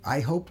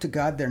I hope to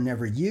God they're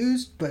never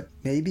used, but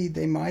maybe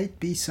they might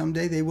be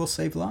someday. They will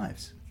save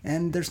lives.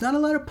 And there's not a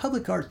lot of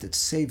public art that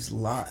saves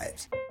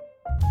lives.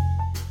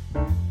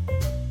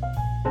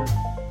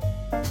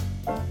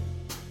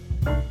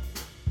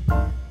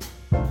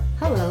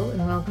 Hello and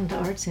welcome to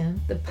Arts In,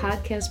 the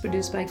podcast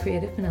produced by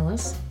Creative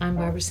Pinellas. I'm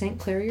Barbara St.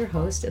 Clair, your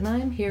host, and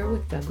I'm here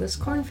with Douglas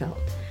Kornfeld,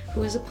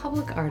 who is a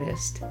public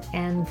artist.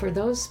 And for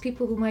those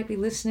people who might be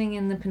listening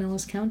in the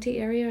Pinellas County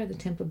area or the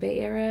Tampa Bay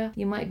area,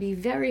 you might be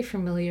very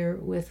familiar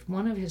with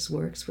one of his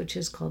works, which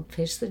is called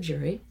Face the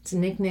Jury. It's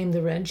nicknamed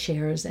The Red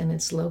Chairs, and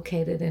it's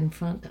located in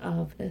front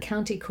of the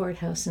county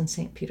courthouse in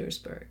St.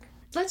 Petersburg.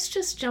 Let's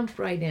just jump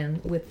right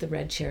in with The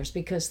Red Chairs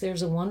because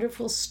there's a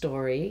wonderful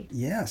story.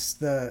 Yes,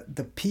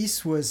 the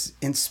piece was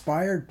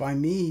inspired by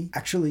me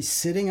actually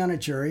sitting on a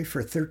jury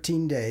for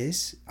 13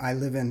 days. I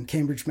live in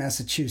Cambridge,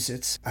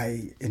 Massachusetts.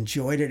 I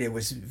enjoyed it. It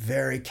was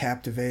very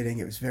captivating.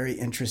 It was very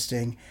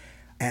interesting.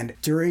 And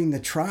during the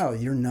trial,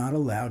 you're not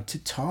allowed to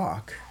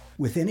talk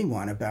with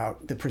anyone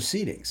about the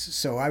proceedings.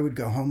 So I would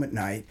go home at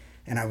night,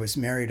 and I was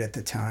married at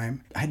the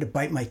time. I had to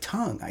bite my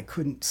tongue. I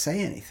couldn't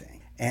say anything.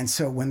 And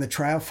so when the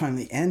trial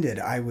finally ended,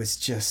 I was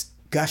just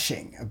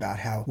gushing about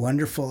how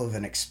wonderful of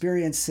an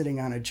experience sitting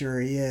on a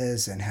jury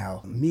is and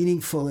how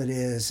meaningful it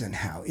is and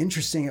how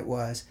interesting it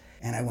was.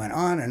 And I went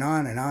on and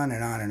on and on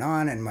and on and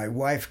on. And my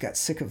wife got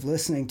sick of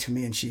listening to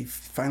me. And she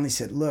finally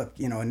said, look,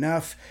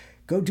 enough,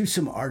 go do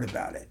some art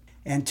about it.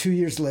 And 2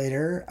 years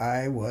later,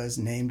 I was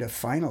named a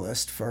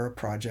finalist for a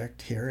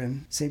project here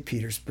in St.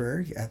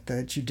 Petersburg at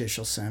the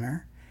Judicial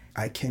Center.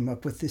 I came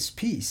up with this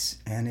piece,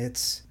 and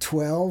it's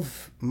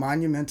 12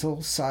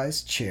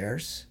 monumental-sized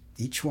chairs.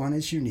 Each one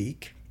is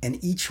unique,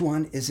 and each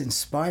one is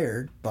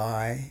inspired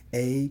by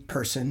a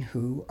person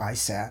who I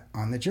sat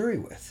on the jury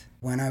with.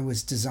 When I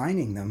was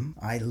designing them,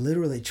 I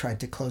literally tried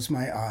to close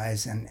my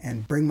eyes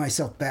and bring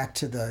myself back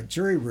to the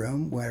jury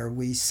room where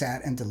we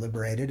sat and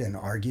deliberated and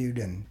argued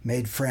and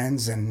made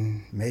friends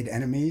and made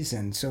enemies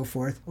and so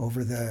forth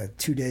over the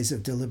 2 days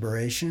of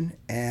deliberation.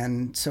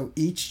 And so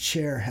each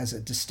chair has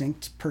a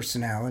distinct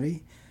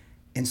personality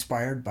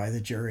inspired by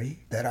the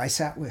jury that I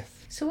sat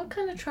with. So what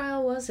kind of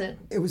trial was it?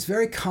 It was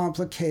very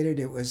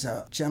complicated. It was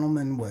a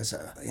gentleman was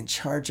in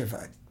charge of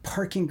a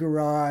parking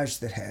garage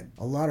that had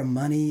a lot of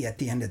money at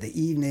the end of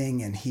the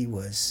evening, and he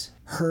was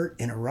hurt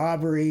in a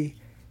robbery,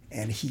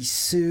 and he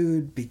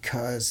sued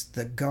because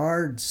the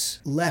guards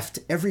left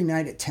every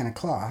night at 10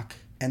 o'clock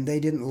and they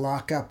didn't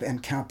lock up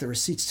and count the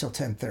receipts till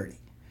 10:30.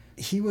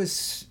 He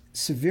was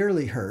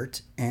severely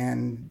hurt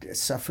and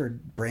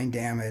suffered brain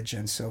damage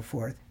and so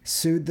forth.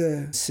 Sued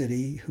the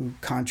city who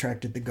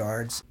contracted the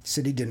guards.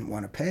 City didn't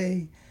want to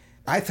pay.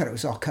 I thought it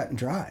was all cut and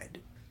dried.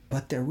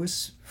 But there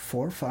was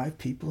 4 or 5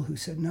 people who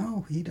said,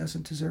 no, he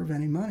doesn't deserve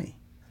any money.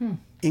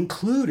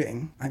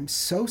 Including, I'm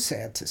so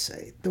sad to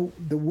say,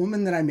 the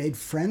woman that I made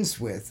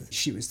friends with.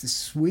 She was the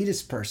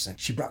sweetest person.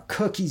 She brought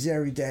cookies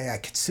every day. I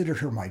considered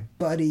her my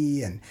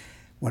buddy, and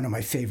one of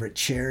my favorite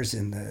chairs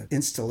in the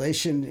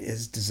installation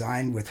is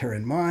designed with her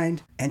in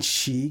mind, and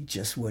she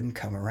just wouldn't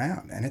come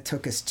around. And it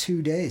took us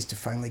 2 days to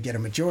finally get a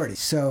majority.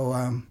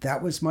 So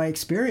that was my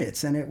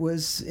experience, and it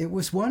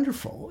was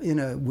wonderful in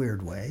a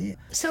weird way.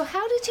 So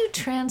how did you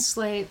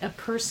translate a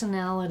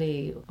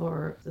personality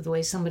or the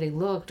way somebody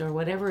looked or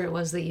whatever it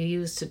was that you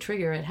used to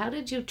trigger it? How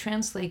did you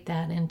translate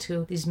that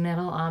into these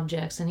metal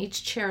objects? And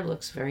each chair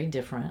looks very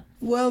different.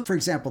 Well, for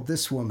example,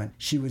 this woman,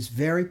 she was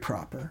very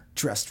proper,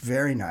 dressed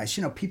very nice.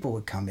 People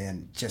would come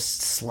in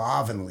just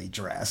slovenly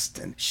dressed,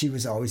 and she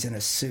was always in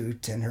a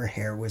suit, and her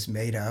hair was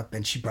made up,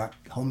 and she brought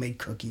homemade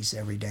cookies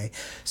every day.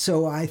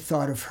 So I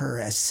thought of her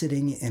as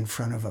sitting in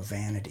front of a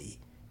vanity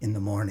in the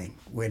morning,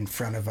 in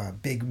front of a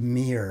big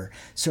mirror,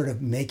 sort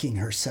of making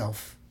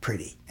herself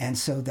pretty. And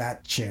so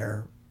that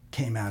chair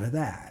came out of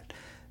that.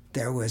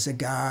 There was a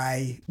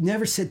guy,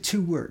 never said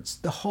 2 words,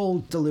 the whole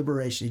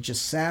deliberation. He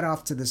just sat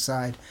off to the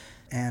side,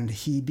 and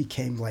he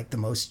became like the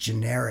most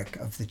generic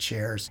of the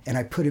chairs. And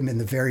I put him in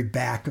the very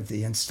back of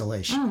the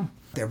installation.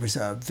 There was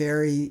a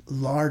very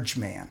large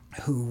man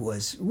who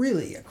was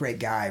really a great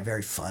guy,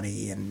 very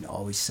funny and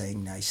always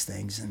saying nice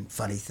things and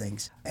funny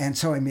things. And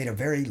so I made a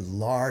very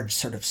large,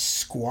 sort of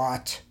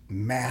squat,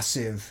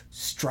 massive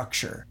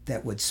structure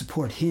that would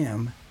support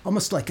him,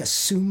 almost like a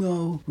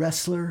sumo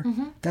wrestler.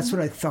 That's what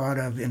I thought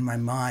of in my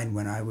mind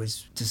when I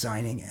was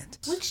designing it.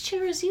 Which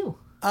chair is you?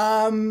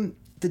 The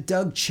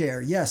Doug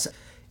chair, yes.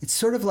 It's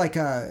sort of like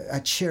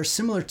a chair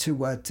similar to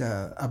what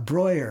a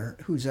Breuer,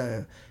 who's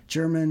a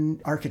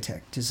German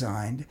architect,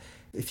 designed.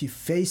 If you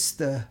face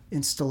the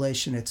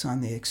installation, it's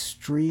on the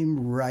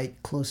extreme right,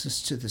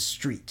 closest to the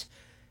street.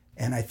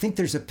 And I think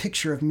there's a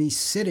picture of me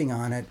sitting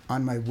on it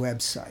on my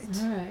website.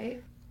 All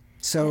right.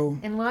 So,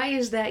 and why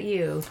is that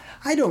you?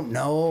 I don't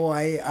know.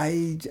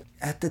 I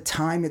at the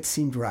time it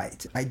seemed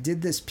right. I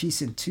did this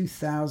piece in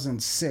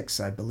 2006,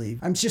 I believe.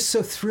 I'm just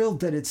so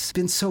thrilled that it's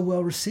been so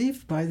well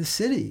received by the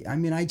city. I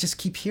mean, I just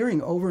keep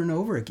hearing over and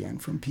over again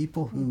from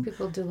people who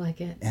People do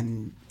like it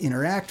and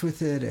interact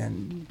with it,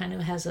 and kind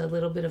of has a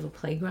little bit of a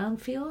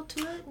playground feel to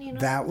it. You know,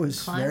 that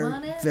was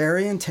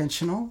very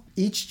intentional.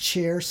 Each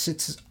chair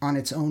sits on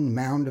its own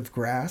mound of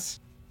grass.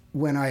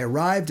 When I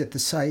arrived at the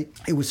site,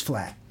 it was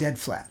flat, dead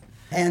flat.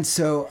 And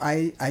so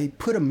I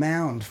put a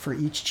mound for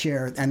each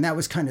chair, and that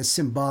was kind of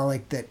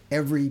symbolic that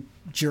every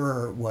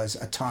juror was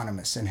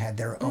autonomous and had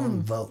their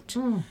own vote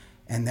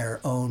and their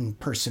own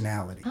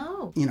personality.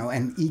 Oh. You know,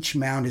 and each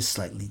mound is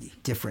slightly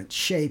different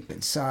shape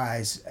and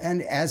size,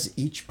 and as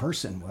each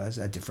person was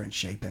a different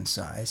shape and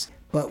size.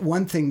 But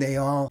one thing they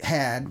all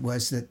had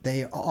was that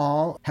they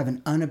all have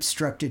an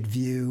unobstructed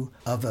view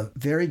of a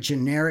very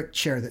generic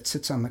chair that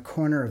sits on the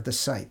corner of the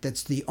site.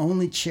 That's the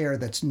only chair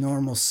that's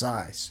normal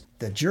size.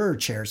 The juror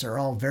chairs are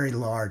all very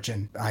large,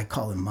 and I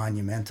call them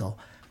monumental.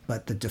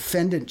 But the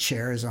defendant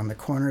chair is on the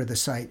corner of the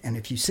site, and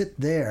if you sit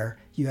there,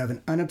 you have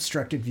an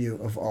unobstructed view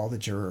of all the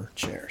juror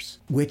chairs,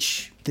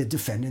 which the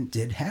defendant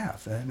did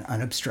have, an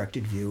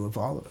unobstructed view of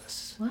all of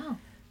us. Wow.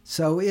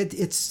 So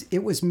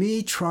it was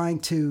me trying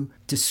to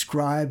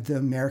describe the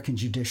American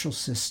judicial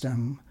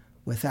system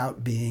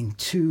without being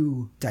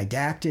too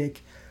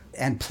didactic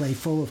and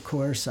playful, of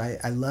course. I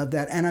love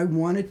that. And I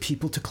wanted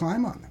people to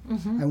climb on them.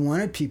 Mm-hmm. I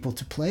wanted people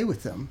to play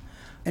with them.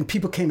 And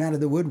people came out of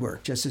the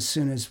woodwork just as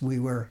soon as we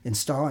were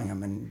installing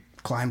them and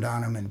climbed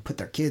on them and put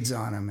their kids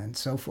on them and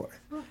so forth.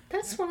 Well,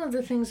 that's one of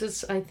the things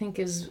that's, I think,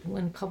 is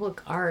when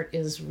public art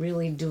is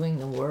really doing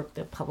the work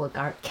that public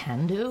art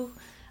can do,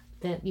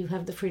 that you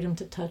have the freedom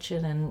to touch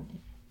it and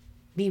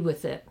be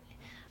with it.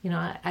 You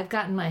know, I've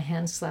gotten my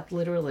hands slapped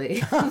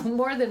literally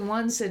more than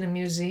once in a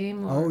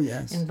museum or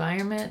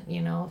environment.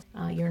 You know,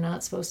 you're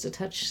not supposed to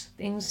touch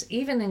things,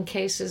 even in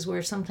cases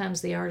where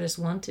sometimes the artist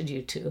wanted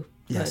you to.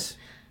 Yes.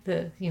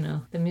 But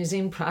the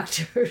museum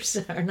proctors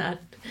are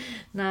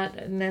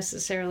not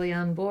necessarily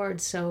on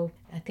board. So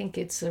I think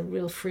it's a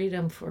real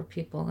freedom for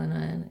people,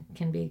 and it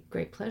can be a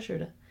great pleasure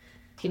to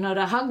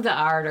hug the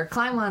art or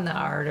climb on the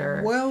art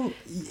or do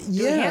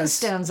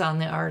handstands on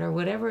the art or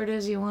whatever it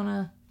is you want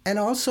to. And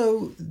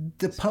also,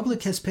 the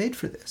public has paid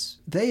for this.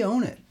 They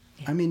own it.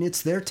 I mean,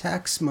 it's their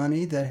tax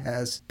money that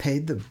has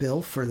paid the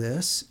bill for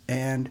this.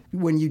 And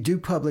when you do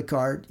public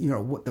art,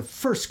 what the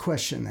first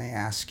question they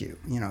ask you,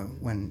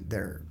 when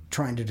they're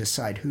trying to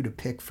decide who to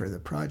pick for the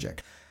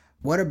project,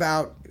 what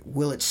about,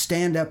 will it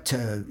stand up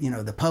to,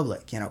 the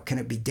public? Can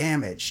it be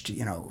damaged?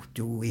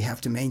 Do we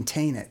have to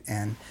maintain it?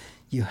 And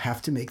you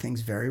have to make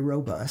things very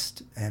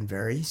robust and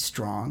very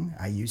strong.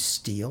 I use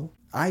steel.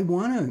 I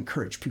want to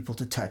encourage people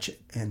to touch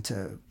it and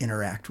to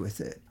interact with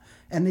it.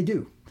 And they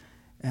do.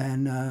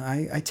 And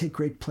I take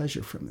great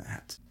pleasure from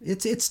that.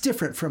 It's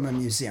different from a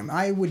museum.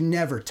 I would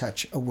never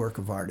touch a work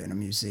of art in a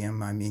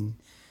museum. I mean,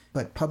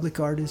 but public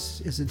art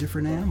is a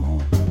different animal.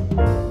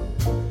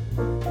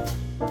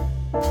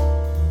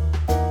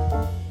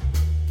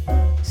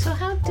 So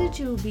how did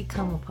you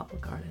become a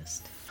public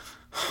artist?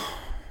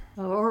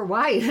 Or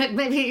why?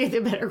 Maybe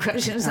the better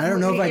question is, I don't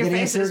know if I can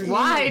answer.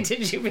 Why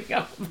did you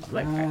become a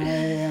public artist? I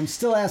am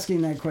still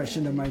asking that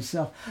question to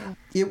myself.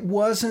 It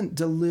wasn't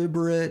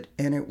deliberate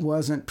and it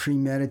wasn't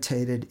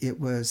premeditated. It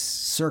was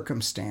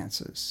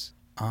circumstances.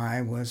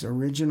 I was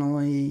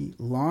originally,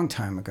 long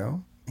time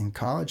ago, in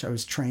college, I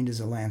was trained as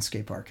a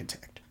landscape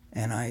architect.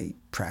 And I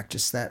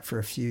practiced that for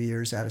a few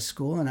years out of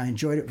school, and I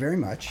enjoyed it very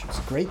much. It was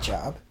a great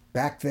job.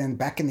 Back then,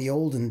 back in the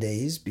olden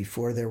days,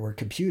 before there were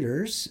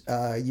computers,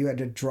 you had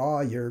to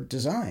draw your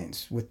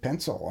designs with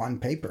pencil on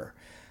paper.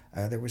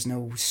 There was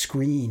no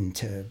screen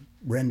to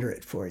render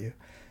it for you.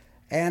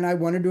 And I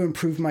wanted to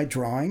improve my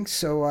drawing,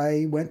 so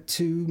I went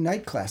to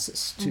night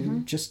classes to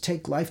just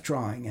take life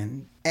drawing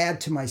and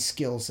add to my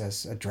skills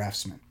as a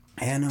draftsman.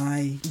 And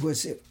I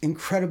was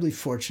incredibly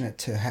fortunate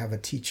to have a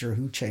teacher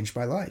who changed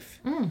my life.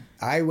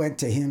 I went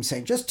to him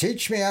saying, just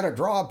teach me how to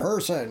draw a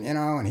person,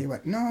 and he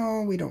went,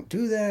 no, we don't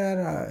do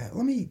that.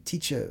 Let me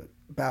teach you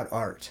about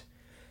art.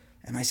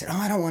 And I said,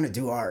 I don't want to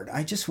do art.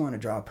 I just want to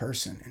draw a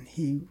person. And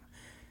he,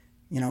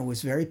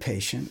 was very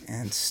patient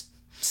and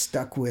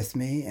stuck with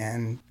me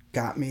and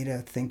got me to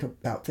think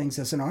about things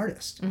as an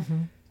artist.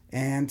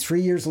 And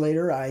 3 years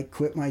later, I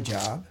quit my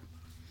job.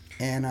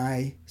 And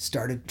I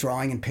started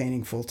drawing and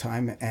painting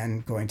full-time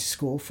and going to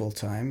school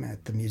full-time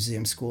at the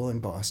museum school in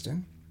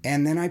Boston.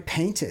 And then I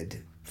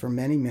painted for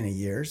many, many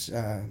years,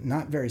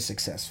 not very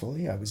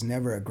successfully. I was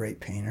never a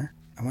great painter.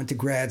 I went to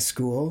grad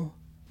school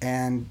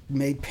and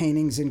made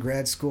paintings in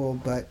grad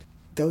school, but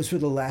those were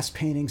the last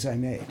paintings I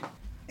made.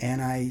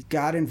 And I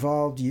got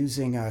involved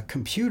using a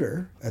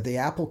computer. The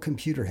Apple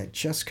computer had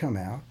just come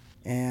out.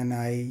 And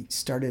I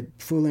started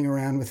fooling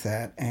around with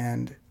that.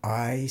 And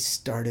I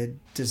started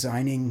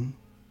designing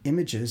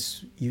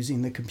images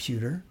using the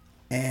computer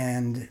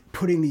and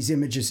putting these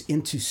images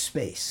into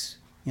space.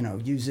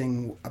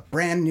 using a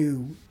brand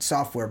new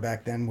software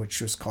back then,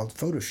 which was called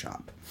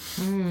Photoshop,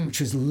 which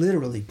was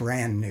literally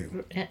brand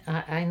new.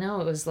 I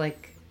know, it was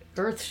like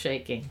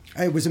earth-shaking.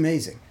 It was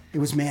amazing. It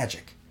was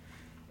magic.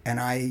 And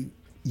I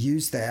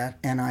used that,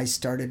 and I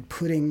started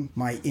putting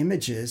my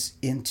images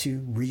into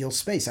real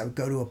space. I would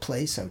go to a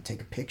place, I would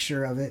take a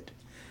picture of it,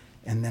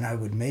 and then I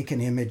would make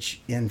an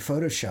image in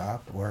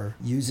Photoshop or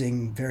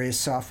using various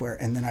software,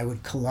 and then I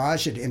would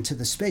collage it into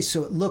the space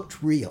so it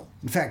looked real.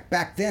 In fact,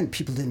 back then,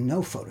 people didn't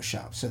know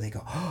Photoshop, so they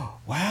go, "Oh,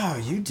 wow,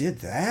 you did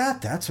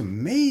that? That's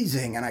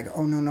amazing." And I go,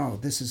 "Oh, no,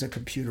 this is a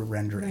computer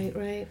rendering."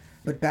 Right.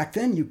 But back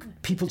then,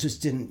 people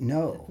just didn't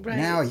know. Right.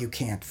 Now you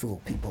can't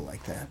fool people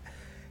like that.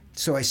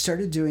 So I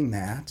started doing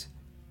that,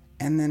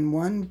 and then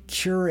one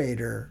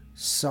curator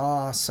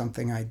saw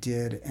something I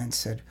did and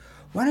said,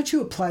 "Why don't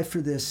you apply for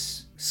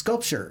this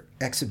sculpture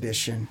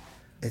exhibition?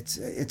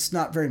 It's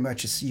not very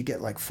much. You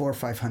get like $400 or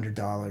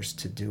 $500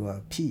 to do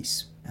a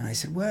piece." And I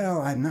said,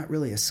 "Well, I'm not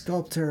really a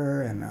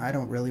sculptor, and I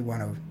don't really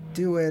want to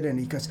do it." And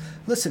he goes,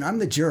 "Listen, I'm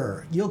the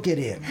juror. You'll get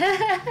in."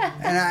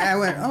 And I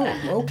went,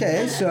 "Oh,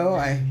 okay." So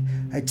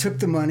I took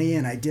the money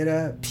and I did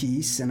a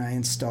piece and I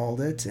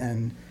installed it,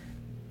 and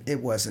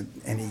it wasn't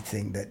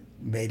anything that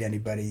made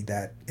anybody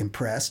that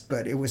impressed,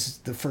 but it was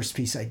the first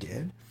piece I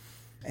did,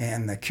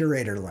 and the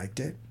curator liked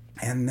it.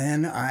 And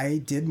then I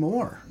did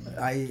more.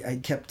 I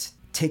kept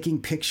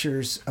taking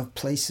pictures of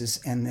places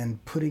and then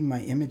putting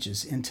my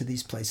images into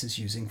these places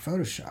using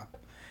Photoshop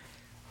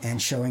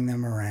and showing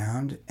them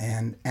around.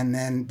 And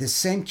then this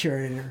same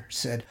curator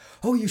said,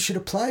 "Oh, you should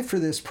apply for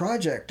this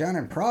project down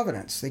in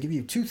Providence. They give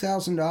you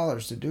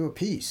 $2,000 to do a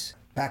piece."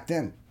 Back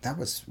then,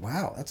 that's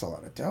a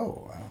lot of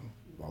dough.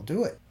 I'll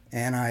do it.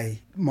 And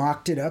I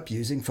mocked it up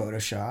using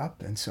Photoshop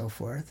and so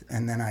forth.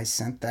 And then I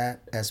sent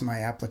that as my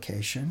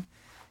application.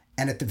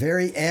 And at the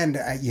very end,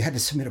 you had to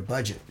submit a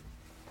budget.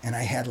 And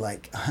I had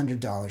like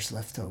 $100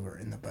 left over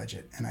in the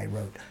budget. And I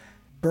wrote,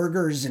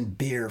 "Burgers and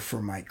beer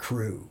for my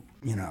crew,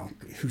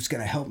 who's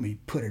going to help me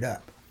put it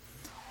up."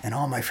 And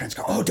all my friends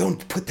go, "Oh,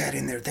 don't put that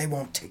in there. They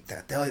won't take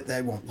that.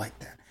 They won't like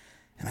that."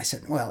 And I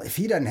said, "Well, if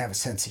he doesn't have a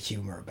sense of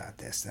humor about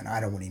this, then I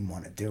don't even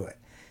want to do it."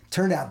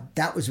 Turned out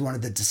that was one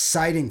of the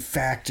deciding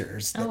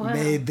factors that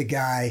made the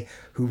guy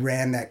who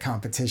ran that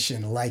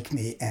competition like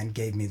me and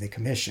gave me the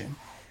commission.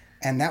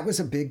 And that was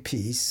a big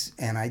piece,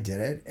 and I did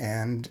it.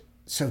 And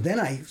so then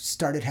I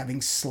started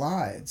having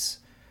slides,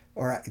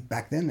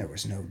 back then there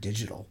was no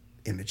digital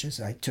images.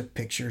 I took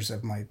pictures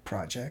of my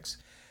projects,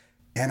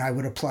 and I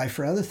would apply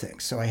for other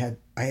things. So I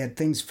had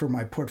things for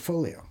my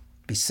portfolio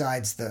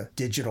besides the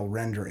digital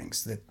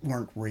renderings that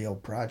weren't real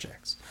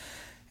projects.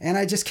 And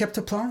I just kept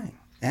applying.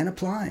 And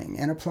applying,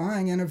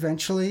 and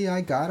eventually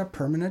I got a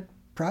permanent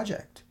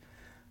project.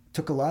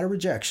 Took a lot of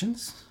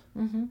rejections.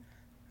 Mm-hmm.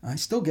 I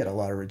still get a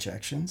lot of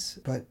rejections,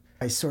 but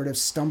I sort of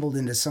stumbled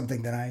into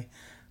something that I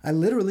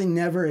literally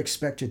never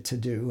expected to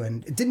do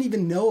and didn't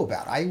even know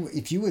about.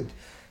 If you had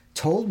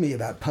told me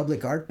about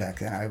public art back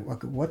then,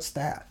 what's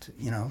that?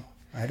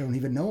 I don't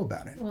even know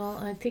about it. Well,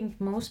 I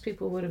think most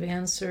people would have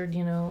answered,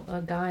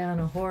 a guy on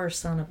a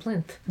horse on a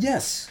plinth.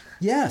 Yes.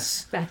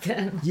 Back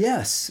then.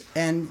 Yes.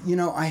 And,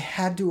 I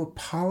had to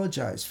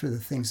apologize for the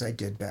things I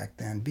did back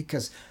then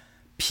because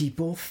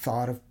people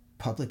thought of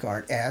public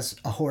art as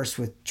a horse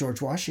with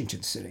George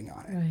Washington sitting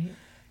on it. Right.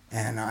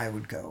 And I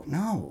would go,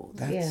 "No,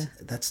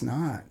 that's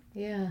not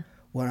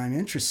what I'm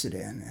interested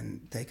in."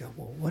 And they go,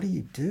 "Well, what do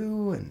you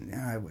do?" And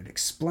I would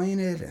explain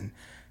it. And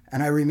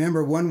I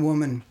remember one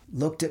woman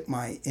looked at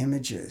my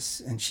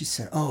images and she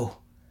said, "Oh,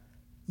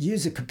 you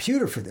use a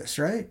computer for this,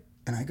 right?"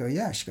 And I go,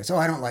 "Yeah." She goes, "Oh,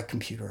 I don't like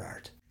computer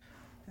art."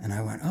 And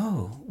I went,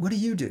 "Oh, what do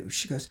you do?"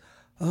 She goes,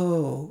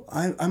 "Oh,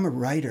 I'm a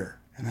writer."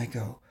 And I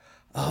go,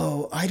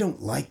 "Oh, I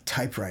don't like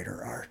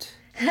typewriter art."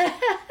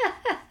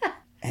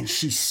 And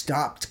she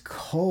stopped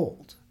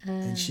cold.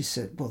 And she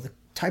said, "Well, the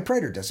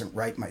typewriter doesn't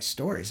write my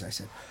stories." I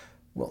said,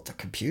 "Well, the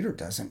computer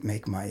doesn't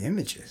make my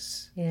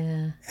images."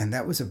 Yeah. And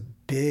that was a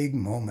big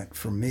moment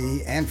for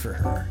me and for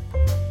her.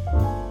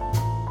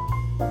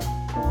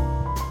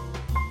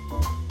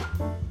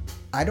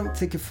 I don't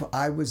think if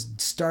I was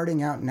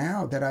starting out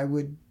now that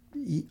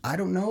I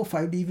don't know if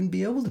I would even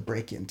be able to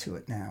break into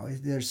it now.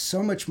 There's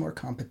so much more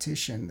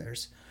competition.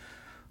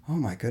 Oh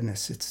my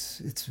goodness,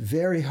 it's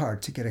very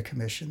hard to get a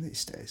commission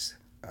these days.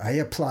 I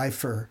apply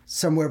for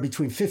somewhere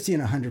between 50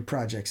 and 100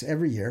 projects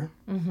every year.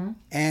 Mm-hmm.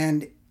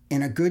 And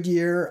in a good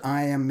year,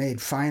 I am made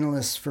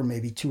finalist for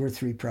maybe 2 or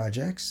 3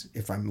 projects,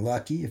 if I'm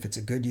lucky, if it's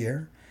a good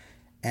year.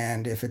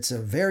 And if it's a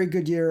very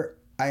good year,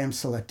 I am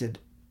selected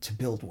to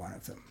build one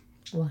of them.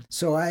 What?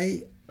 So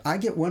I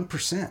get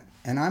 1%,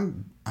 and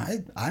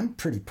I'm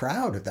pretty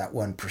proud of that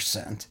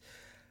 1%.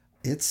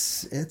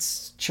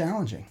 It's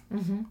challenging.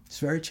 Mm-hmm. It's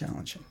very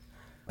challenging,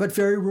 but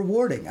very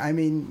rewarding. I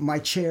mean, my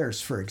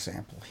chairs, for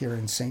example, here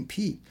in St.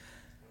 Pete,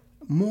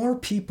 more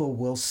people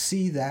will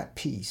see that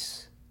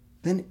piece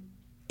than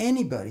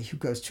anybody who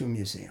goes to a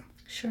museum.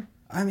 Sure.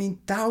 I mean,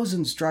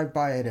 thousands drive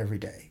by it every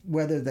day,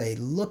 whether they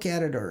look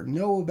at it or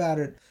know about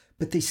it,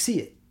 but they see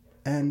it.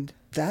 And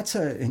that's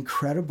an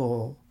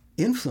incredible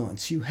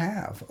influence you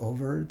have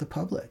over the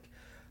public.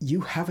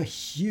 you have a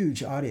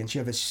huge audience. You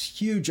have a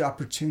huge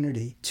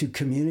opportunity to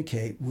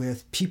communicate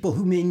with people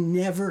who may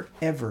never,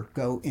 ever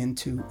go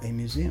into a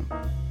museum.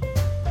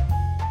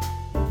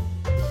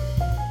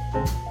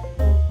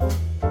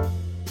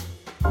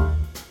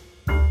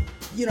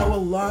 You know, a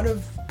lot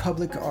of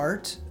public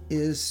art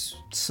is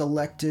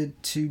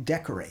selected to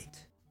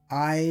decorate.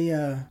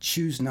 I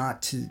choose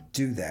not to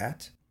do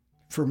that.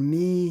 For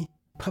me,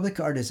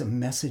 public art is a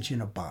message in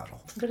a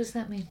bottle. What does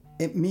that mean?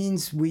 It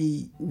means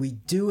we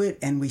do it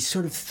and we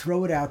sort of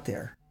throw it out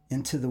there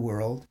into the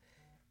world,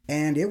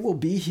 and it will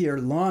be here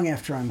long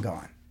after I'm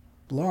gone.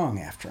 Long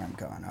after I'm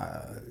gone.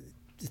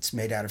 It's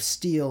made out of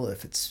steel.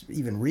 If it's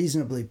even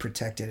reasonably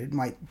protected, it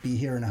might be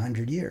here in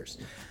 100 years.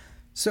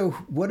 So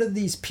what are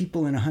these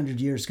people in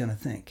 100 years going to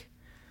think?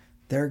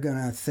 They're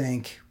going to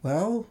think,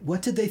 well,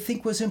 what did they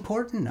think was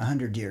important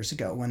 100 years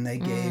ago when they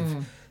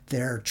gave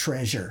their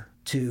treasure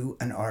to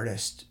an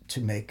artist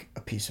to make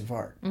a piece of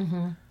art?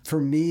 Mm-hmm.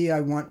 For me,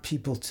 I want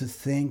people to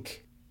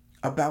think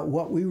about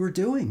what we were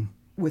doing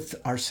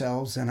with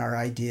ourselves and our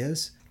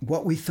ideas,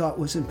 what we thought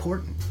was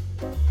important.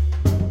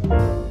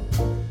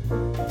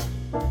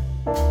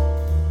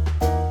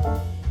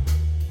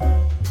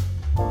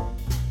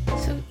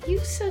 You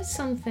said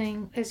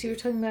something as you were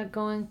talking about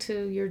going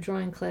to your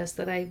drawing class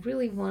that I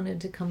really wanted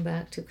to come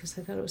back to because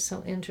I thought it was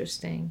so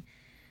interesting.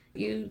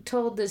 You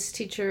told this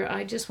teacher,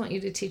 I just want you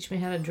to teach me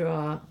how to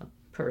draw a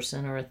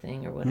person or a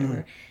thing or whatever.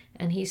 Mm.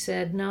 And he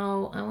said,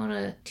 no, I want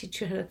to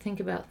teach you how to think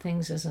about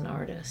things as an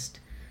artist.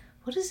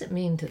 What does it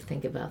mean to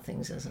think about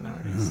things as an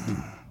artist?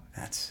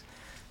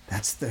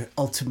 That's the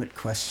ultimate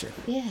question.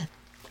 Yeah.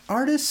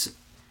 Artists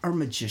are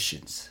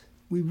magicians.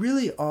 We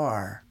really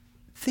are.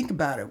 Think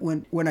about it.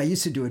 When I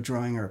used to do a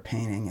drawing or a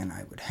painting and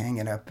I would hang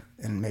it up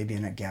and maybe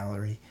in a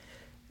gallery,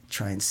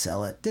 try and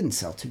sell it. Didn't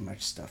sell too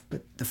much stuff.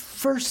 But the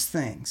first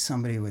thing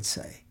somebody would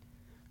say,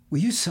 will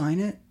you sign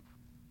it?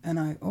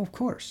 And of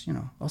course,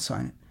 I'll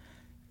sign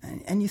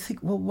it. And you think,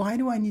 well, why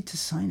do I need to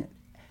sign it?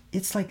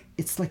 It's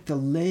like the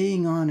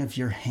laying on of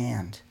your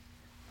hand.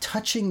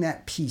 Touching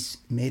that piece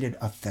made it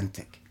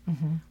authentic.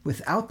 Mm-hmm.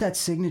 Without that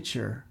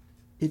signature,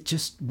 it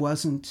just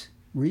wasn't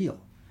real.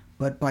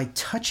 But by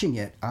touching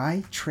it,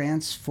 I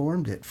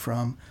transformed it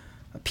from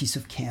a piece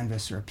of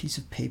canvas or a piece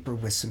of paper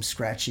with some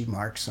scratchy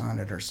marks on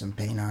it or some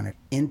paint on it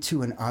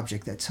into an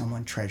object that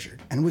someone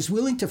treasured and was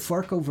willing to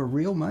fork over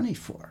real money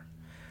for.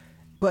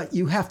 But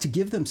you have to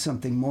give them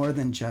something more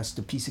than just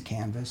a piece of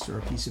canvas or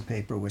a piece of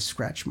paper with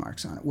scratch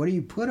marks on it. What do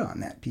you put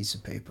on that piece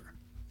of paper?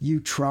 You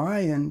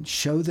try and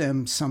show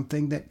them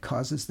something that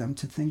causes them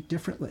to think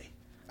differently.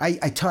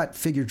 I taught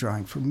figure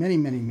drawing for many,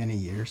 many, many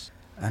years.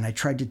 And I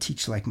tried to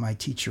teach like my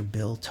teacher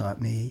Bill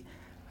taught me.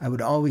 I would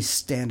always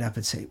stand up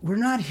and say, we're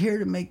not here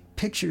to make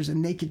pictures of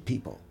naked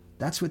people.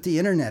 That's what the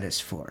internet is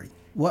for.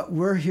 What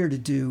we're here to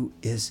do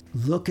is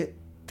look at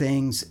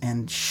things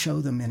and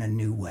show them in a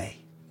new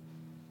way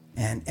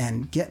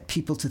and get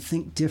people to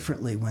think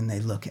differently when they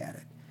look at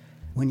it.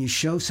 When you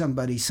show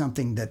somebody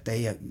something that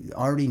they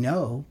already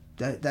know,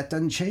 that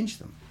doesn't change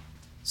them.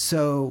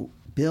 So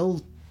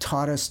Bill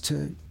taught us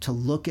to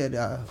look at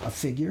a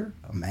figure,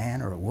 a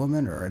man or a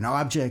woman or an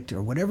object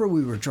or whatever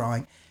we were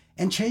drawing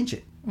and change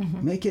it.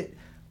 Mm-hmm. Make it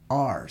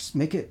ours.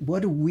 Make it,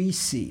 what do we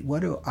see?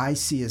 What do I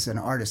see as an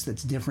artist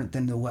that's different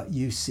than what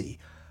you see?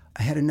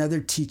 I had another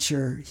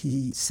teacher,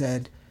 he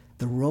said,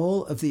 the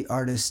role of the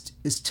artist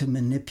is to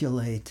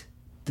manipulate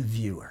the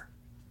viewer.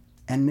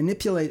 And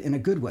manipulate in a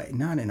good way,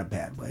 not in a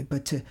bad way,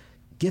 but to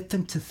get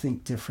them to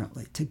think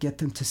differently, to get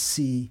them to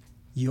see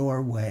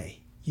your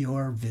way,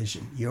 your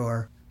vision,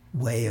 your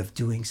way of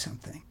doing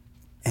something.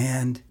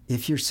 And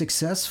if you're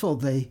successful,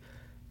 they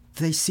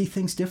see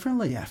things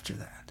differently after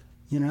that.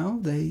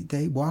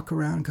 They walk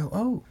around and go,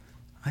 oh,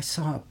 I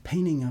saw a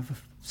painting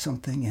of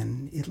something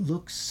and it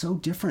looks so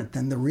different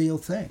than the real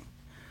thing.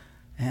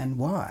 And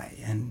why?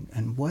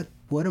 And what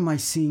am I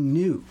seeing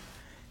new?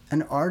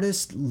 An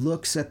artist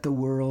looks at the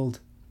world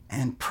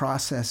and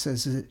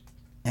processes it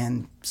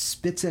and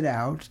spits it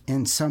out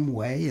in some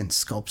way, in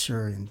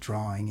sculpture, in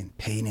drawing, in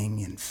painting,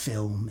 in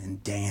film, in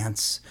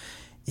dance,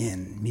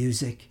 in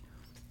music,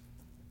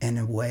 in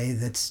a way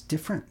that's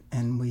different.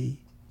 And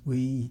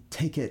we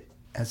take it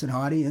as an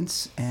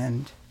audience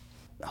and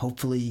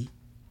hopefully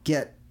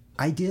get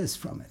ideas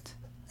from it.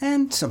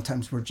 And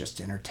sometimes we're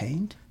just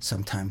entertained.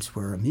 Sometimes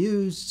we're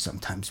amused.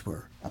 Sometimes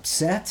we're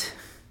upset.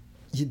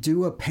 You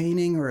do a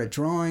painting or a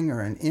drawing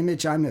or an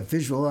image. I'm a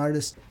visual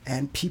artist.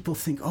 And people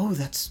think, oh,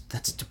 that's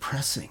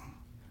depressing.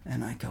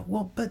 And I go,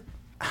 well, but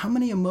how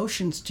many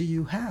emotions do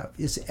you have?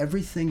 Is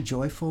everything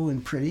joyful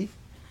and pretty?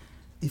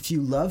 If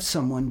you love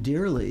someone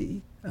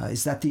dearly,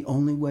 is that the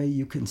only way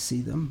you can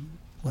see them?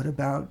 What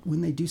about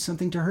when they do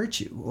something to hurt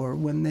you or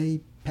when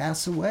they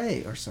pass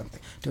away or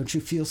something? Don't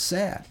you feel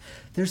sad?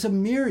 There's a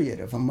myriad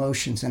of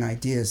emotions and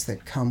ideas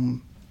that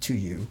come to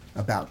you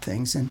about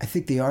things. And I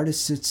think the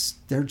artists, it's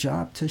their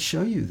job to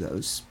show you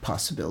those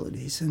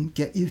possibilities and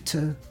get you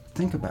to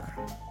think about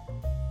it.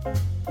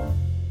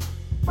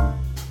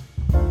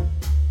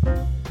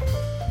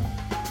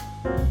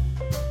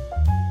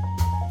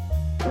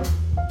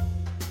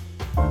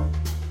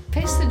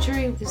 Face the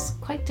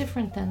quite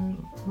different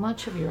than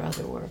much of your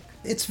other work.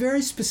 It's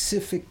very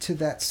specific to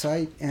that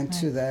site and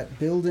to that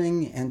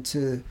building and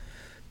to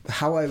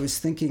how I was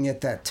thinking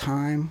at that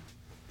time.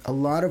 A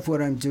lot of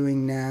what I'm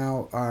doing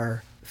now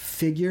are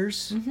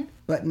figures,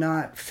 but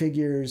not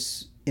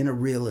figures in a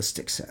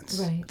realistic sense.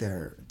 Right.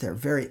 They're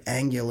very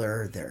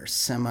angular, they're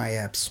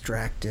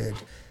semi-abstracted,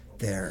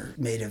 they're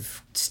made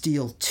of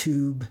steel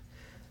tube.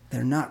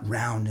 They're not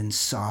round and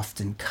soft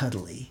and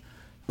cuddly.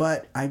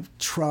 But I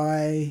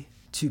try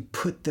to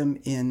put them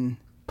in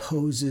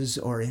poses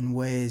or in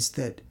ways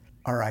that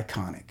are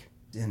iconic.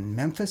 In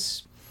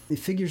Memphis, the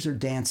figures are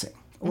dancing,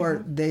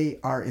 or they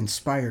are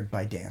inspired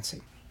by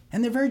dancing.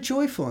 And they're very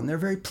joyful, and they're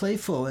very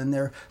playful, and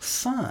they're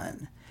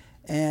fun.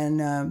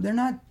 And they're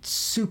not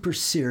super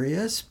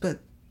serious, but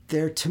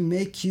they're to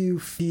make you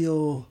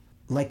feel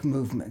like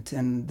movement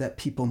and that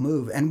people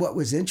move. And what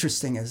was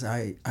interesting is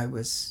I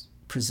was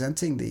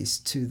presenting these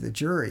to the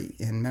jury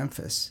in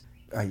Memphis.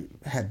 I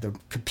had the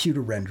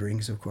computer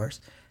renderings, of course.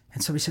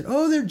 And somebody said,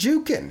 "Oh, they're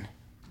juking."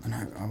 And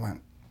I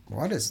went,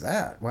 "What is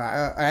that?"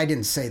 Well, I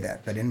didn't say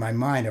that, but in my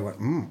mind, I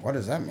went, what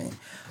does that mean?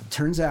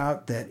 Turns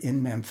out that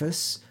in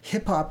Memphis,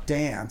 hip-hop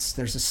dance,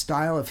 there's a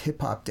style of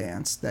hip-hop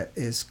dance that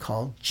is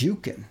called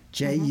jukin,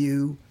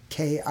 Jukin.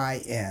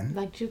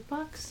 Like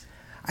jukebox?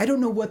 I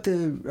don't know what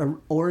the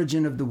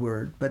origin of the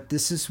word, but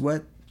this is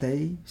what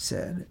they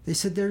said. They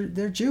said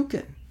they're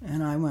jukin.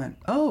 And I went,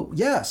 "Oh,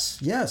 yes,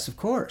 of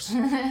course."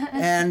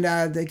 And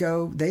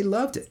they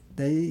loved it.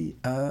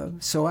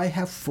 So I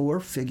have 4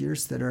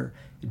 figures that are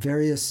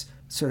various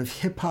sort of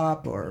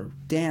hip-hop or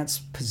dance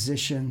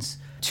positions,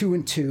 2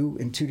 and 2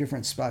 in 2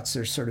 different spots.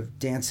 They're sort of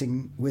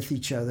dancing with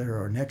each other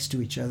or next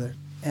to each other.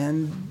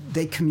 And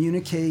they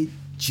communicate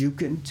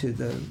jukin to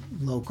the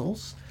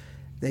locals.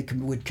 They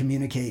would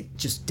communicate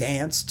just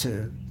dance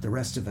to the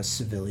rest of us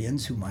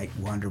civilians who might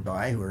wander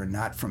by who are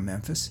not from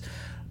Memphis.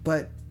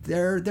 But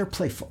they're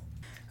playful.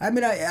 I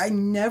mean, I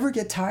never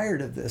get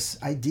tired of this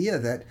idea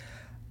that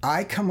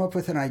I come up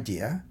with an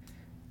idea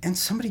and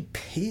somebody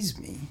pays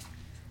me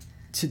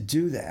to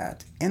do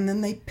that, and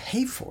then they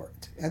pay for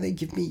it, and they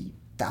give me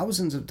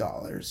thousands of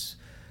dollars.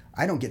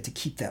 I don't get to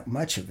keep that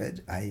much of it.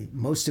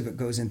 Most of it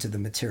goes into the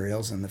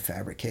materials and the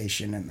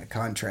fabrication and the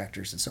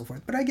contractors and so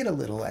forth, but I get a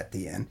little at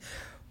the end.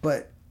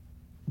 But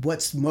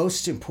what's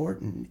most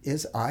important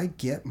is I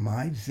get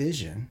my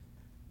vision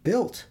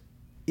built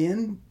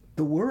in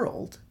the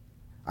world.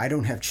 I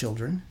don't have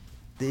children.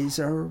 These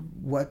are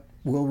what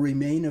will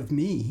remain of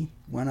me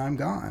when I'm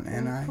gone.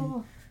 And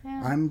Cool.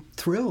 Yeah. I'm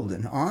thrilled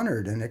and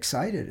honored and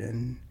excited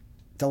and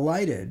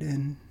delighted,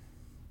 and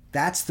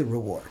that's the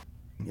reward.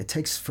 It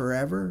takes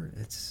forever.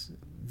 It's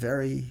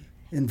very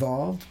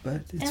involved,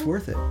 but it's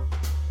worth it.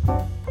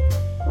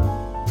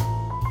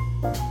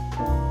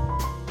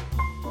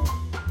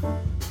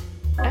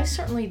 I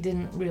certainly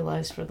didn't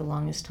realize for the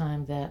longest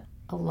time that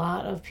a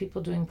lot of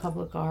people doing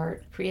public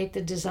art create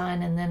the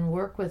design and then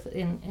work with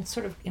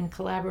in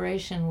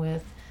collaboration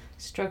with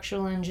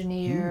structural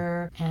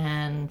engineer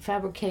and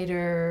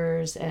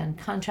fabricators and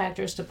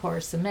contractors to pour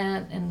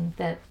cement, and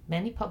that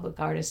many public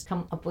artists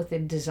come up with the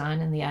design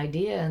and the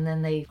idea and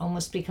then they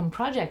almost become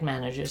project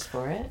managers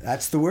for it.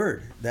 That's the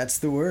word.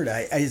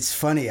 It's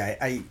funny.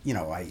 I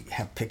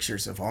have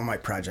pictures of all my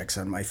projects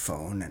on my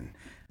phone, and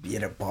be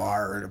at a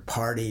bar or at a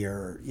party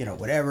or,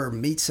 whatever,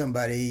 meet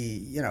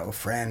somebody, a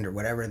friend or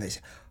whatever, and they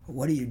say,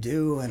 "What do you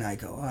do?" And I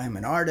go, "I'm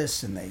an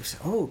artist." And they say,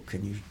 "Oh, do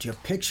you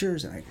have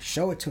pictures?" And I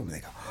show it to them, and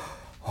they go,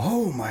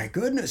 "Oh my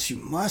goodness, you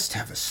must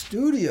have a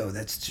studio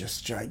that's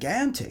just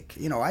gigantic."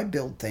 I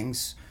build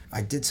things.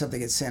 I did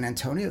something at San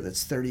Antonio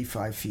that's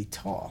 35 feet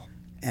tall.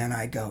 And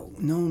I go,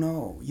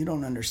 no, you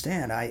don't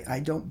understand. I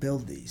don't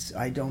build these.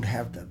 I don't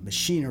have the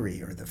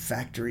machinery or the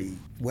factory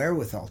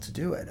wherewithal to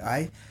do it.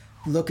 I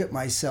look at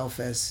myself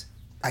as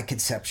I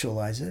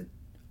conceptualize it,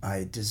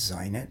 I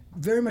design it,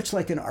 very much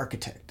like an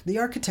architect. The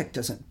architect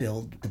doesn't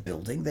build the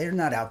building. They're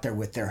not out there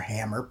with their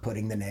hammer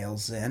putting the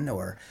nails in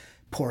or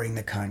pouring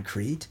the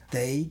concrete.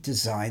 They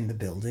design the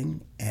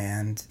building,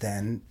 and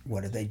then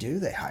what do?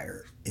 They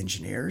hire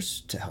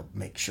engineers to help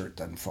make sure it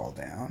doesn't fall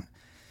down.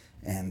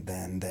 And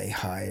then they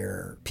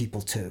hire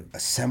people to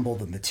assemble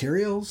the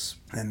materials,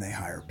 and they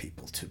hire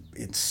people to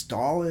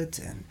install it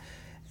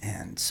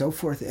and so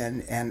forth.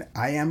 And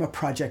I am a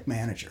project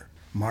manager,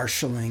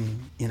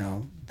 marshaling,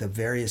 the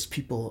various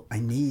people I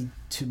need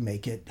to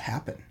make it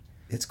happen.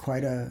 It's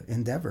quite an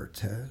endeavor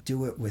to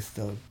do it with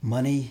the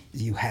money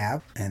you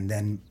have, and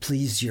then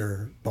please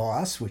your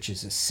boss, which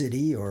is a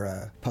city or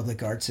a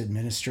public arts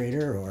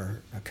administrator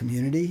or a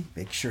community,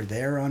 make sure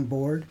they're on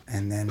board,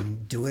 and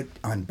then do it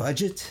on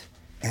budget.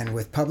 And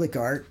with public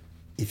art,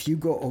 if you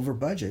go over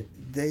budget,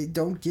 they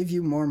don't give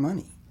you more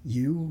money.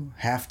 You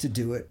have to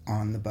do it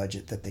on the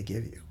budget that they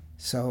give you.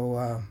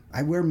 So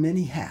I wear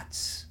many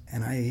hats,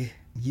 and I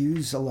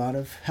use a lot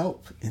of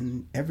help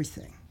in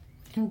everything.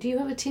 And do you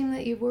have a team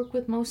that you work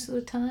with most of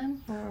the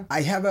time? Or?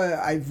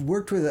 I've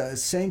worked with the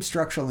same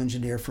structural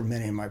engineer for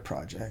many of my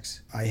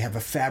projects. I have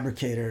a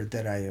fabricator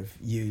that I have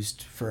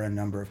used for a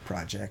number of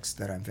projects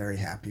that I'm very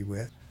happy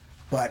with.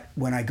 But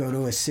when I go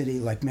to a city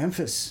like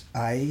Memphis,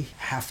 I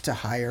have to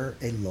hire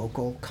a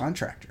local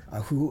contractor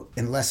who,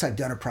 unless I've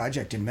done a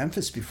project in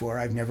Memphis before,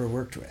 I've never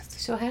worked with.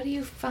 So how do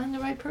you find the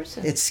right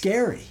person? It's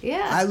scary.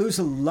 Yeah. I lose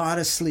a lot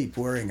of sleep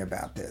worrying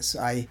about this.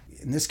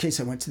 In this case,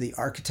 I went to the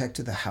architect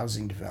of the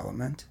housing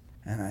development,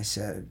 and I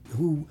said,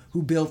 who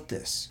built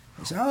this?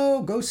 He said,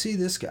 oh, go see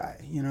this guy,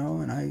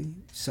 and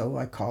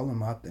I called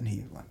him up, and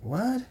he like,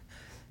 what?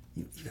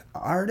 You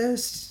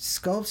artists,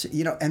 sculpture,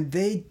 and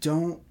they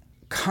don't.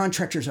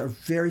 Contractors are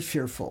very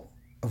fearful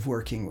of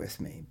working with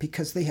me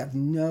because they have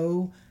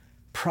no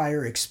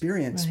prior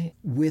experience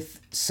with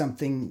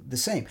something the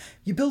same.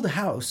 You build a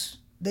house,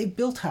 they've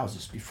built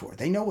houses before.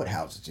 They know what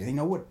houses are. They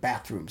know what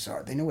bathrooms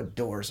are. They know what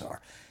doors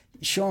are.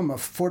 You show them a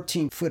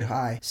 14-foot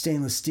high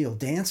stainless steel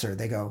dancer,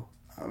 they go,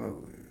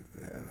 oh,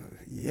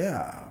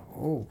 yeah,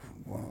 oh,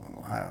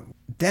 well, wow.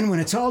 Then when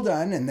it's all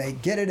done and they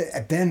get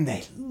it, then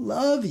they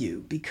love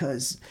you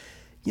because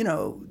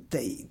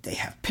they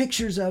have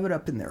pictures of it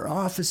up in their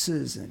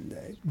offices, and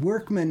the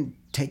workmen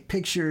take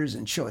pictures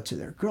and show it to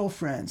their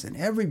girlfriends, and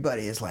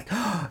everybody is like,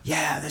 oh,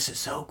 yeah, this is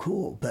so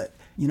cool. But,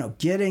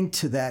 getting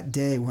to that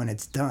day when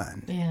it's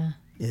done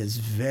is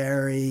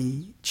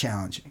very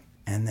challenging.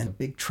 And then a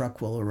big truck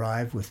will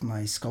arrive with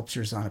my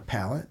sculptures on a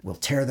pallet. We'll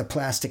tear the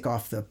plastic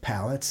off the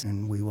pallets,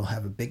 and we will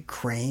have a big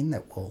crane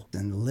that will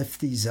then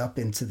lift these up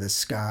into the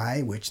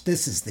sky, which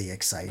this is the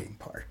exciting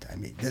part. I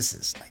mean, this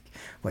is like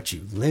what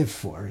you live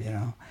for,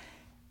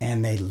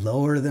 And they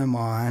lower them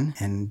on,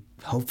 and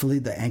hopefully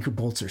the anchor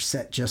bolts are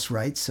set just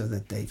right so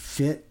that they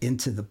fit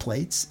into the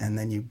plates, and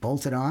then you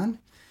bolt it on,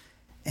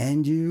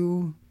 and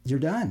you're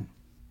done.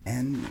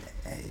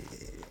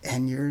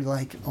 And you're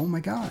like, oh my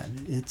God,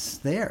 it's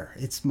there.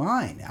 It's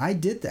mine. I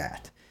did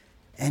that.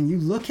 And you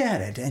look at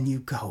it and you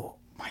go,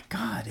 my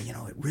God, it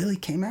really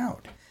came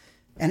out.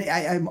 And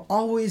I'm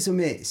always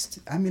amazed.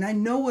 I mean, I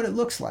know what it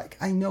looks like.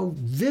 I know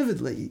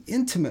vividly,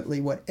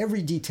 intimately what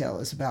every detail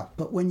is about.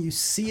 But when you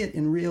see it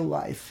in real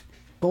life,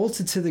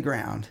 bolted to the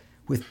ground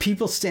with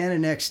people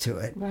standing next to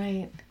it,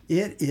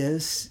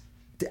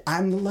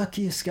 I'm the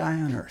luckiest guy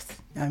on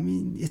earth. I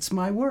mean, it's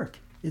my work.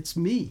 It's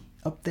me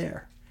up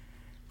there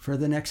for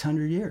the next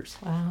 100 years.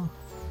 Wow.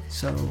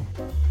 So.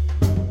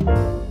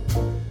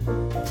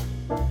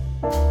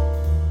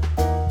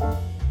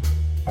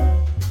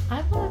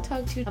 I want to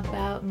talk to you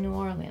about New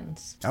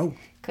Orleans. Oh.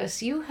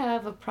 Because you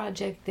have a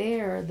project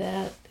there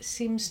that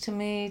seems to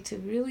me to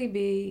really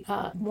be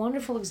a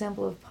wonderful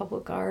example of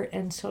public art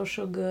and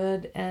social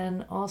good,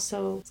 and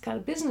also it's got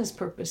a business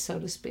purpose, so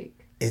to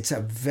speak. It's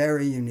a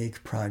very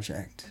unique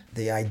project.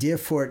 The idea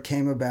for it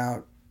came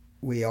about,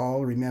 we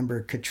all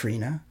remember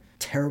Katrina.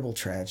 Terrible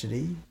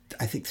tragedy.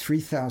 I think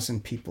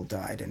 3,000 people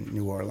died in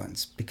New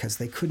Orleans because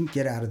they couldn't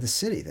get out of the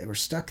city. They were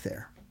stuck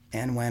there.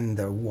 And when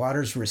the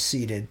waters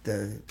receded,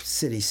 the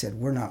city said,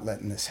 we're not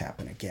letting this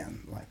happen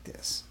again like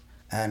this.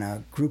 And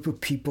a group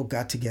of people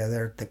got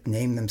together that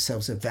named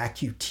themselves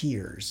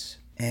Evacueteers.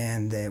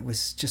 And it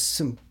was just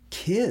some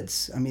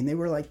kids. I mean, they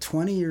were like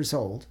 20 years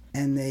old,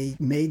 and they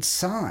made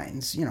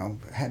signs,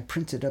 had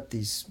printed up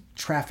these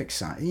traffic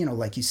signs,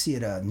 like you see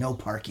at a no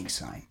parking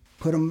sign.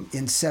 Put them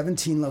in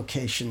 17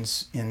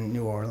 locations in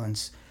New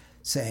Orleans,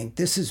 saying,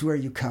 this is where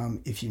you come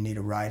if you need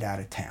a ride out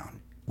of town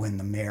when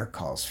the mayor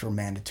calls for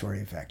mandatory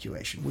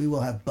evacuation. We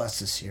will have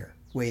buses here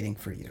waiting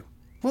for you.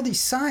 Well, these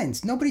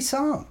signs, nobody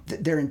saw them.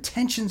 Their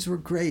intentions were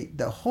great.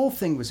 The whole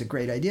thing was a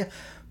great idea,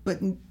 but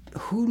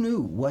who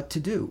knew what to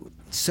do?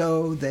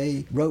 So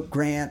they wrote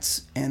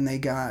grants, and they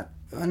got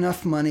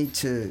enough money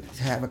to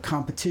have a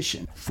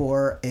competition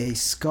for a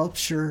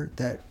sculpture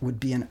that would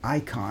be an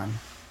icon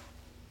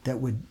that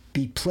would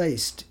be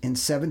placed in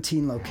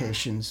 17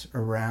 locations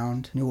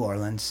around New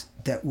Orleans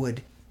that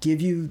would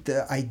give you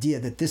the idea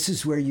that this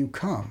is where you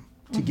come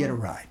to get a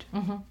ride.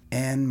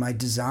 And my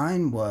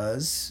design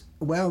was,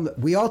 well,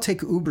 we all take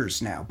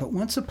Ubers now, but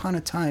once upon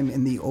a time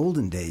in the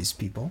olden days,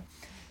 people,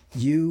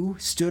 you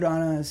stood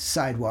on a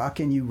sidewalk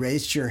and you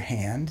raised your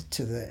hand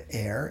to the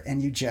air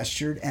and you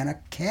gestured, and a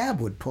cab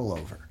would pull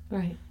over.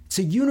 Right. It's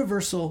a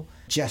universal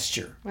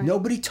gesture. Right.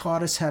 Nobody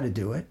taught us how to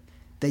do it.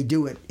 They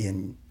do it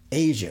in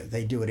Asia,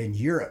 they do it in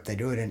Europe, they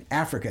do it in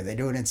Africa, they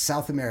do it in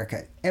South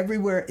America.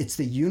 Everywhere, it's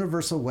the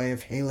universal way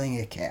of hailing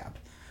a cab.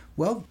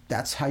 Well,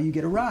 that's how you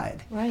get a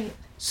ride. Right.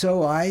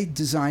 So I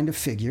designed a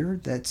figure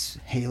that's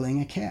hailing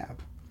a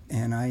cab.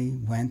 And I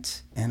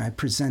went and I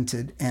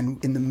presented,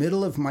 and in the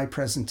middle of my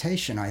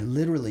presentation, I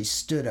literally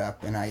stood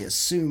up and I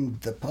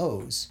assumed the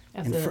pose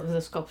of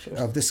the sculptures.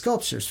 Of the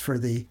sculptures for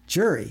the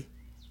jury.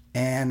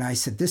 And I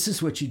said, this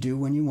is what you do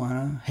when you want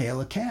to hail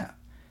a cab.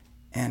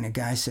 And the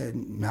guy said,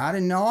 not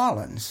in New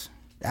Orleans.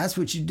 That's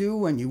what you do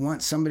when you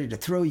want somebody to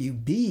throw you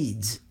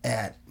beads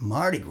at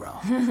Mardi Gras.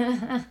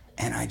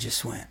 And I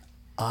just went,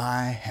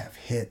 I have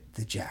hit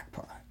the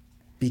jackpot.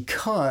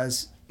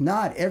 Because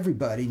not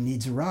everybody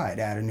needs a ride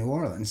out of New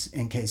Orleans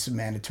in case of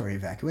mandatory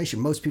evacuation.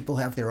 Most people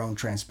have their own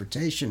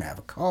transportation, have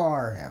a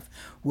car, have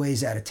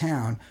ways out of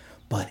town.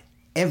 But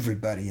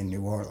everybody in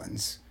New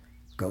Orleans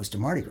goes to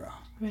Mardi Gras.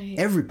 Right.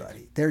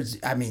 Everybody.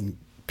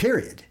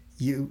 Period.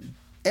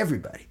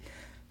 Everybody.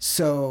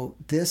 So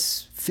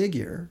this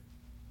figure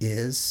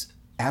is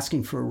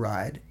asking for a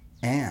ride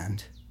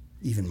and,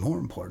 even more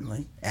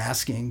importantly,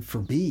 asking for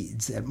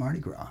beads at Mardi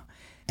Gras.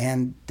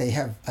 And they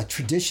have a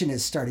tradition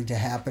is starting to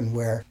happen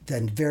where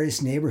the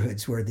various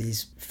neighborhoods where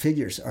these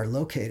figures are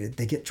located,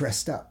 they get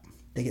dressed up,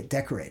 they get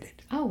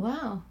decorated. Oh,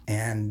 wow.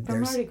 And For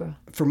Mardi Gras.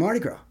 For Mardi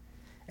Gras.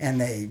 And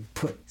they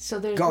put so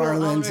there's garlands.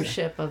 Real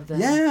ownership of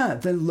them. Yeah,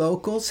 the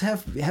locals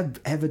have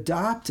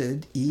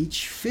adopted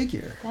each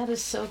figure. That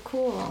is so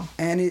cool.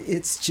 And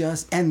it's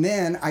just, and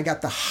then I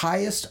got the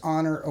highest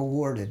honor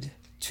awarded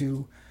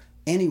to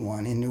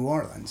anyone in New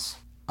Orleans.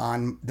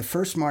 On the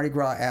first Mardi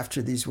Gras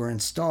after these were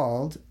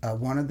installed,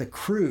 one of the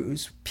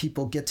crews,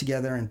 people get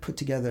together and put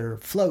together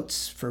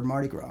floats for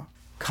Mardi Gras,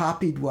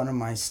 copied one of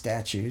my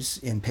statues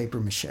in paper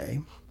mache,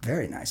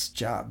 very nice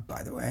job,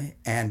 by the way,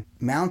 and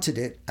mounted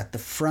it at the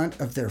front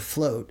of their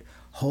float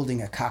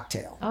holding a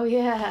cocktail. Oh,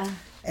 yeah.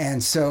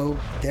 And so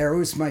there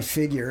was my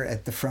figure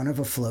at the front of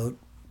a float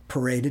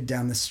paraded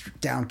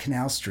down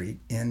Canal Street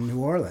in New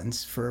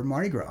Orleans for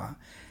Mardi Gras.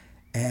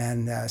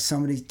 And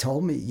somebody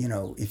told me,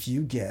 if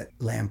you get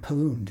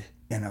lampooned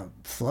in a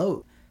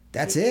float,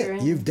 that's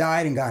it. You've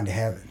died and gone to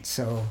heaven.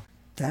 So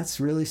that's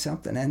really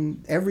something.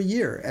 And every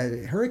year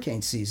at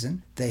hurricane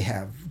season, they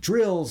have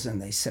drills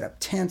and they set up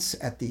tents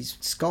at these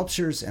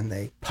sculptures and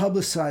they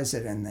publicize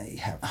it and they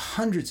have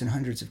hundreds and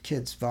hundreds of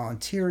kids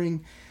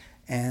volunteering.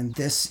 And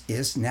this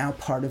is now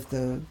part of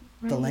the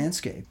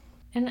landscape.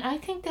 And I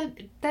think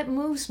that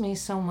moves me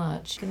so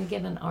much. Going to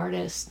get an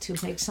artist to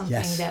make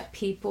something that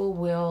people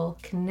will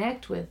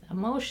connect with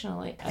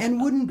emotionally.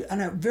 And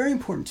very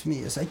important to me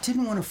is I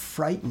didn't want to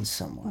frighten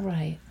someone.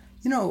 Right.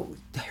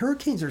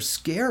 Hurricanes are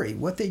scary.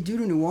 What they do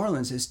to New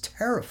Orleans is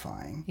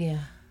terrifying. Yeah.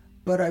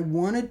 But I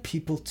wanted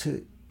people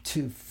to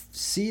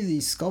see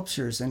these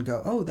sculptures and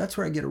go, oh, that's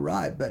where I get a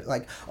ride. But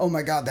like, oh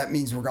my God, that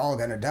means we're all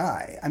going to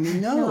die. I mean,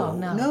 no,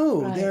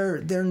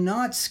 right. They're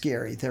not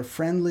scary. They're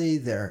friendly.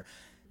 They're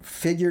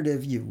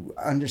figurative. You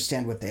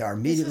understand what they are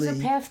immediately. This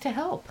is a path to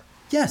help.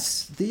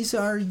 Yes, these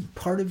are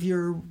part of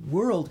your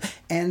world.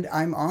 And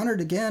I'm honored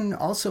again.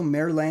 Also,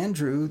 Mayor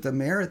Landrieu, the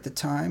mayor at the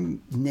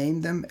time,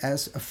 named them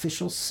as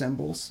official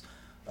symbols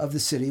of the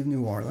city of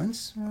New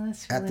Orleans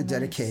at the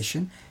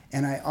dedication.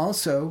 And I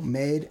also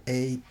made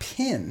a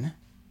pin,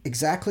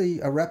 exactly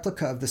a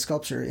replica of the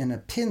sculpture in a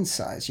pin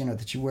size,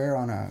 that you wear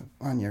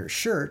on your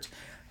shirt.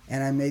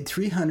 And I made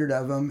 300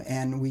 of them,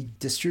 and we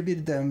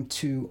distributed them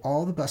to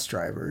all the bus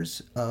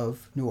drivers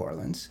of New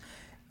Orleans.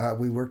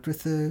 We worked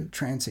with the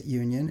transit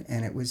union,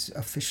 and it was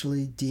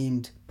officially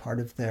deemed part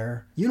of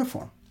their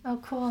uniform. Oh,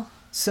 cool.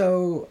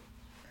 So,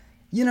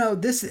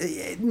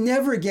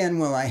 never again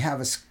will I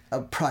have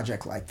a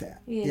project like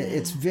that. Yeah.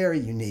 It's very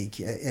unique.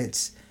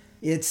 It's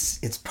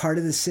part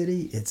of the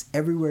city. It's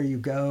everywhere you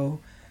go.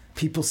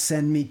 People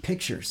send me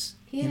pictures.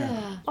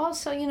 Yeah.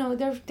 Also,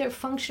 they're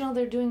functional.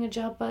 They're doing a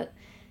job, but...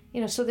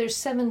 so there's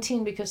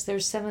 17 because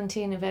there's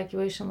 17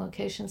 evacuation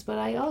locations. But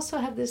I also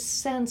have this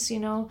sense,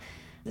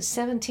 the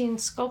 17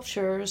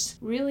 sculptures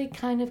really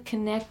kind of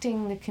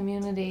connecting the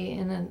community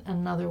in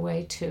another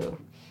way, too.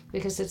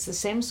 Because it's the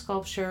same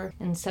sculpture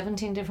in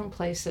 17 different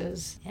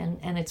places,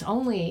 and it's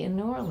only in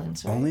New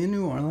Orleans, right? Only in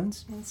New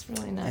Orleans. That's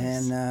really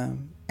nice.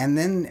 And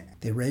then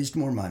they raised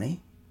more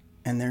money,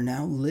 and they're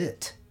now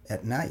lit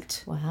at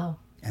night. Wow.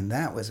 And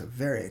that was a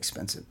very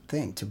expensive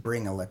thing to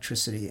bring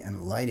electricity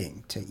and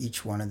lighting to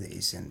each one of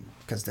these, and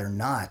because they're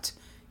not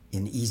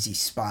in easy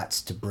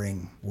spots to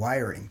bring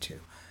wiring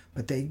to.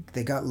 But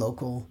they got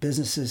local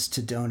businesses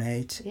to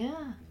donate.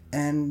 Yeah.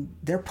 And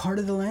they're part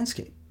of the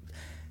landscape.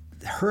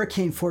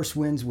 Hurricane force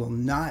winds will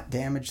not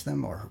damage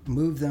them or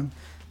move them.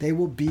 They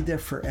will be there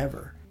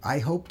forever. I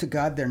hope to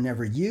God they're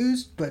never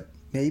used, but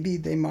maybe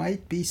they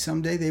might be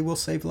someday. They will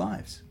save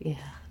lives. Yeah.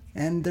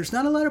 And there's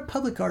not a lot of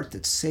public art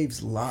that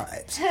saves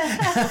lives.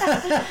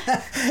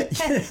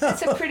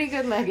 It's a pretty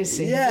good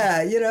legacy.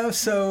 Yeah,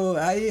 so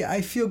I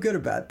feel good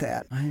about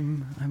that.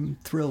 I'm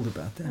thrilled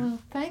about that. Well,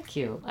 thank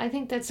you. I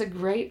think that's a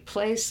great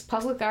place.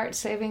 Public art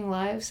saving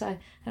lives. I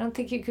don't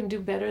think you can do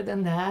better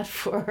than that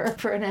for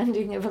an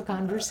ending of a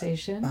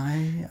conversation.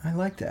 I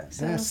like that.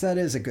 So, that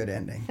is a good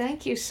ending.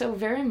 Thank you so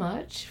very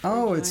much.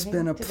 It's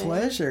been a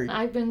pleasure.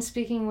 I've been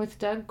speaking with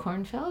Douglas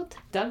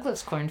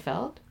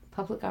Kornfeld,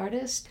 public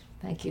artist.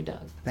 Thank you,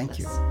 Doug. Thank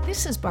you.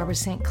 This is Barbara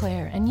St.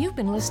 Clair, and you've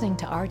been listening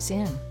to Arts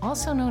In,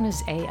 also known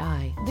as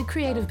AI, the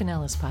Creative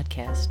Pinellas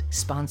podcast,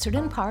 sponsored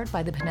in part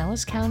by the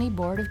Pinellas County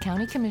Board of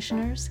County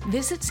Commissioners,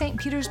 Visit St.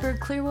 Petersburg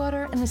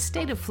Clearwater, and the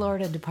State of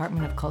Florida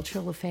Department of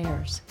Cultural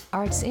Affairs.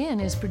 Arts In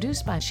is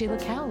produced by Sheila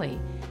Cowley.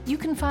 You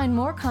can find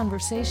more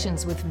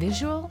conversations with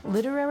visual,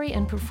 literary,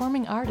 and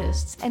performing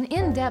artists and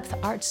in-depth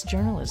arts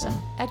journalism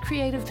at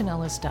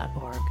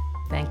creativepinellas.org.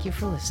 Thank you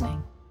for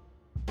listening.